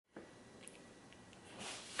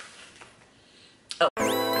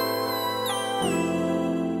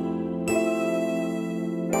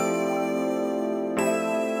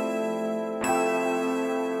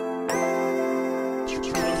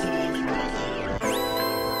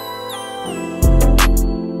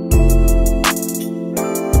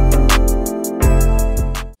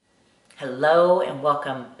Hello and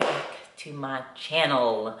welcome back to my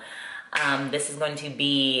channel. This is going to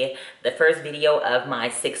be the first video of my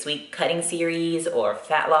 6-week cutting series or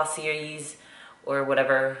fat loss series or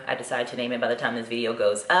whatever I decide to name it by the time this video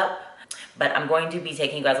goes up. But I'm going to be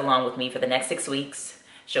taking you guys along with me for the next 6 weeks,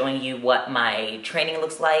 showing you what my training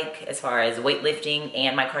looks like as far as weightlifting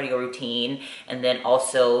and my cardio routine, and then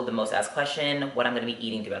also the most asked question, what I'm going to be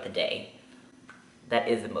eating throughout the day. That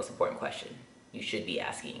is the most important question you should be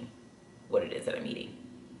asking, what it is that I'm eating.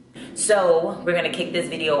 So we're gonna kick this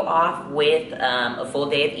video off with a full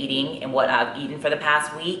day of eating and what I've eaten for the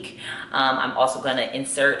past week. I'm also gonna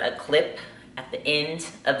insert a clip at the end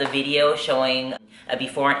of the video showing a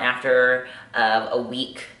before and after of a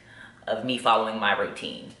week of me following my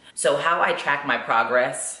routine. So how I track my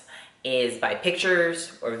progress is by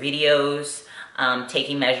pictures or videos,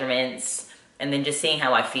 taking measurements, and then just seeing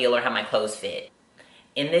how I feel or how my clothes fit.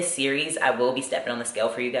 In this series, I will be stepping on the scale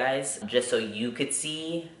for you guys, just so you could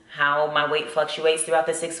see how my weight fluctuates throughout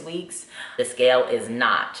the 6 weeks. The scale is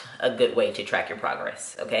not a good way to track your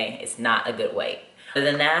progress, okay? It's not a good way. Other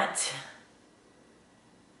than that,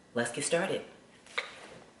 let's get started.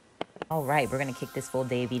 All right, we're gonna kick this full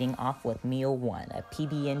day of eating off with meal 1, a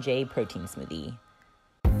PB&J protein smoothie.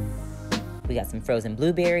 We got some frozen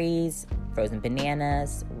blueberries, frozen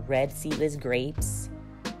bananas, red seedless grapes,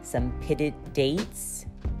 some pitted dates,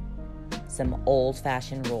 some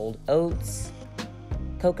old-fashioned rolled oats,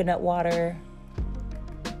 coconut water,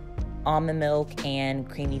 almond milk, and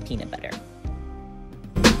creamy peanut butter.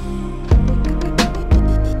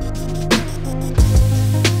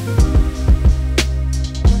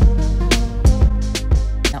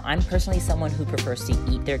 Now, I'm personally someone who prefers to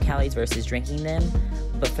eat their calories versus drinking them,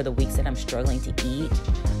 but for the weeks that I'm struggling to eat,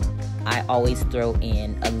 I always throw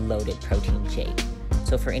in a loaded protein shake.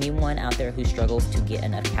 So for anyone out there who struggles to get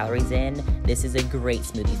enough calories in, this is a great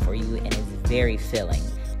smoothie for you and is very filling.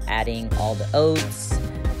 Adding all the oats,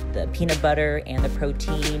 the peanut butter, and the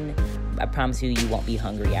protein, I promise you, you won't be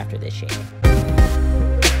hungry after this shake.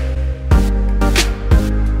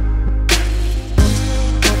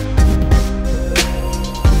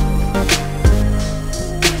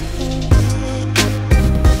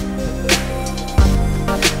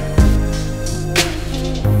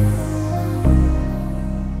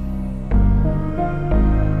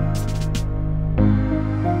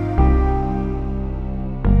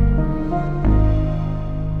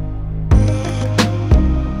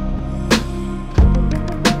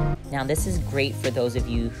 Now this is great for those of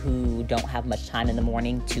you who don't have much time in the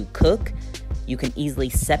morning to cook. You can easily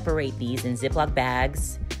separate these in Ziploc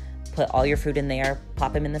bags, put all your fruit in there,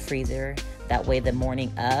 pop them in the freezer. That way the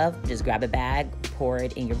morning of, just grab a bag, pour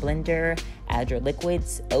it in your blender, add your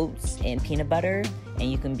liquids, oats, and peanut butter,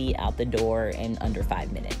 and you can be out the door in under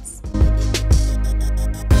 5 minutes.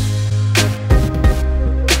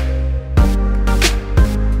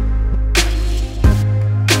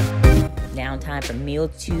 Now time for meal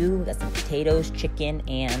 2. We got some potatoes, chicken,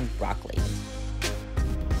 and broccoli.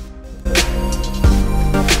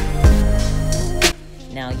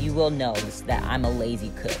 Now you will notice that I'm a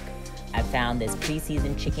lazy cook. I found this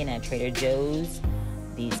pre-seasoned chicken at Trader Joe's,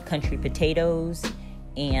 these country potatoes,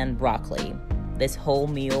 and broccoli. This whole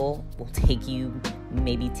meal will take you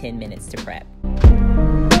maybe 10 minutes to prep.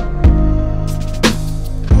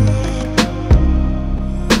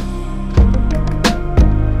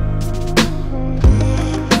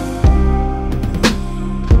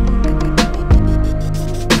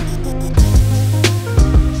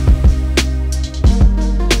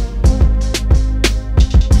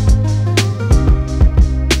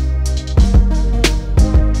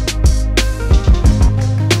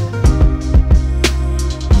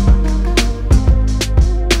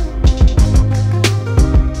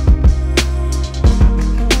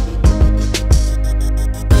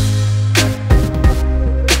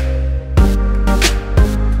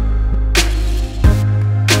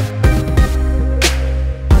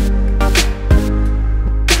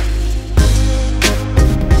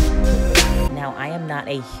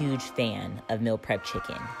 A huge fan of meal prep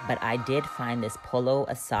chicken, but I did find this pollo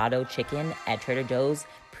asado chicken at Trader Joe's,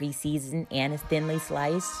 pre-seasoned and thinly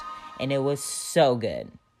sliced, and it was so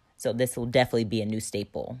good. So this will definitely be a new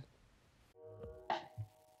staple.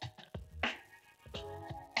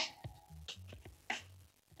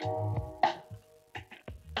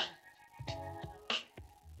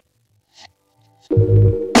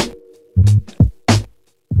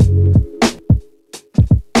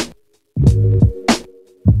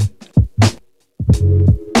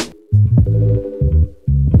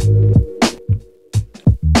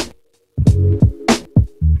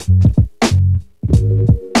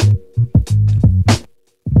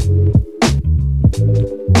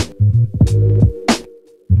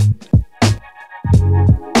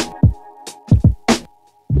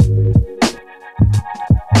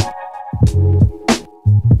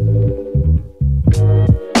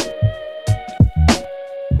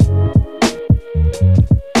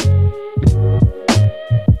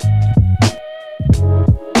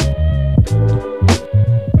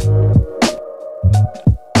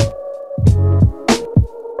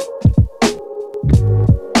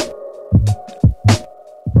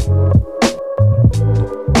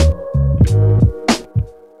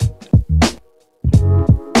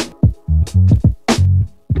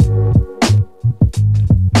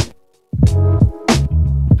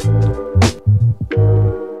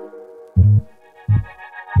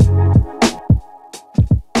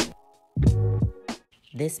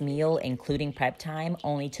 this meal, including prep time,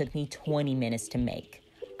 only took me 20 minutes to make.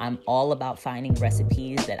 I'm all about finding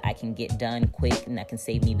recipes that I can get done quick and that can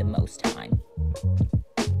save me the most time.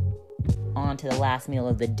 On to the last meal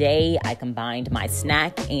of the day. I combined my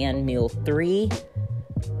snack and meal 3.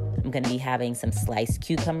 I'm going to be having some sliced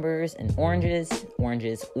cucumbers and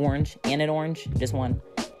orange, and an orange, just one.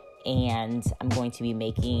 And I'm going to be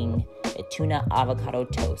making a tuna avocado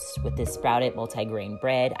toast with this sprouted multigrain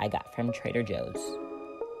bread I got from Trader Joe's.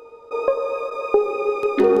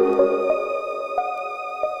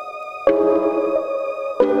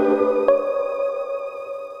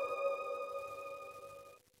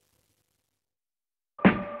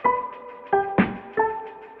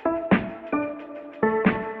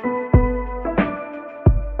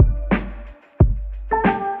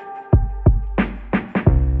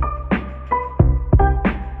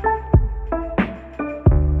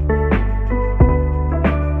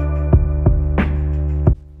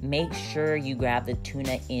 Make sure you grab the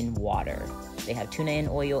tuna in water. They have tuna in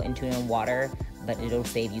oil and tuna in water, but it'll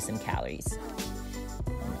save you some calories.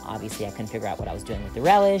 And obviously, I couldn't figure out what I was doing with the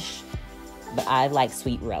relish, but I like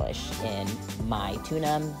sweet relish in my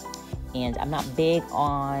tuna. And I'm not big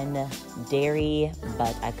on dairy,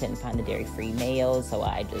 but I couldn't find the dairy-free mayo, so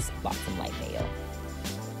I just bought some light mayo.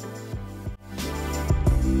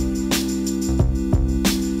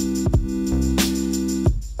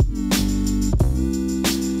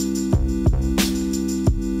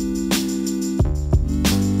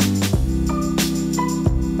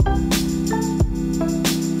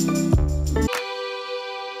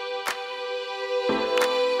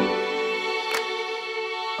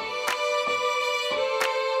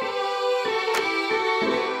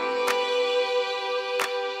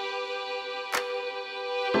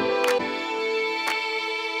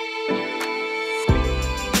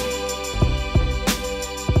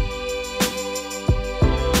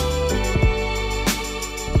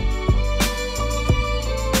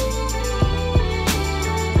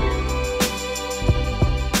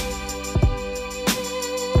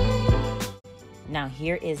 Now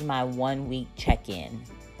here is my 1 week check-in.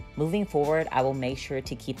 Moving forward, I will make sure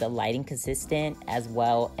to keep the lighting consistent as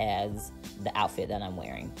well as the outfit that I'm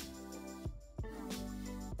wearing.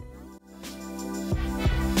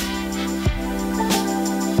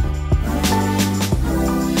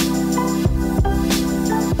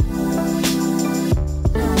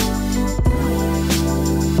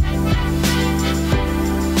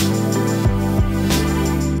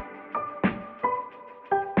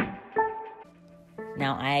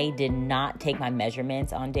 Now, I did not take my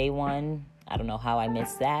measurements on day 1. I don't know how I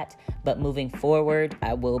missed that, but moving forward,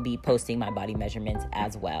 I will be posting my body measurements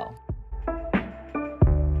as well.